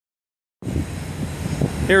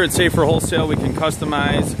Here at Safer Wholesale, we can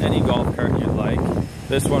customize any golf cart you'd like.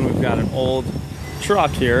 This one, we've got an old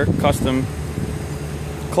truck here, custom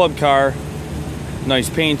club car, nice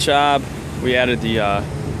paint job. We added the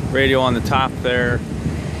radio on the top there.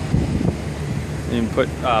 You can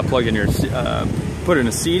plug in your put in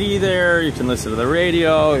a CD there. You can listen to the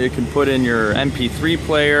radio. You can put in your MP3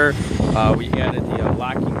 player. We added the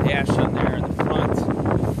locking dash on there in the front, as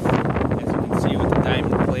you can see with the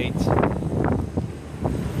diamond plate.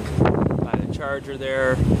 By the charger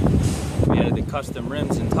there. We added the custom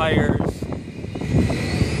rims and tires.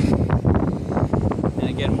 And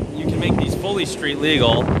again, you can make these fully street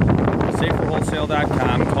legal.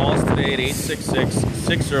 SaferWholesale.com. Call us today at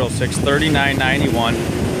 866-606-3991.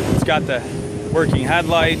 It's got the working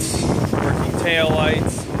headlights, working tail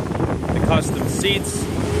lights, the custom seats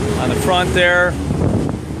on the front there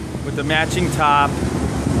with the matching top,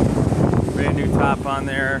 brand new top on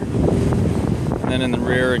there. And then in the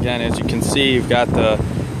rear, again, as you can see, you've got the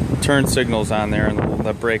turn signals on there and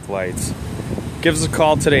the brake lights. Give us a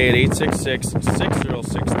call today at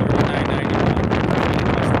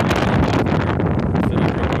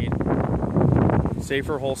 866-606-3991.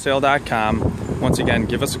 SaferWholesale.com. Once again,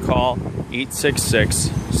 give us a call,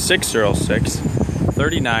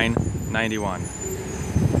 866-606-3991.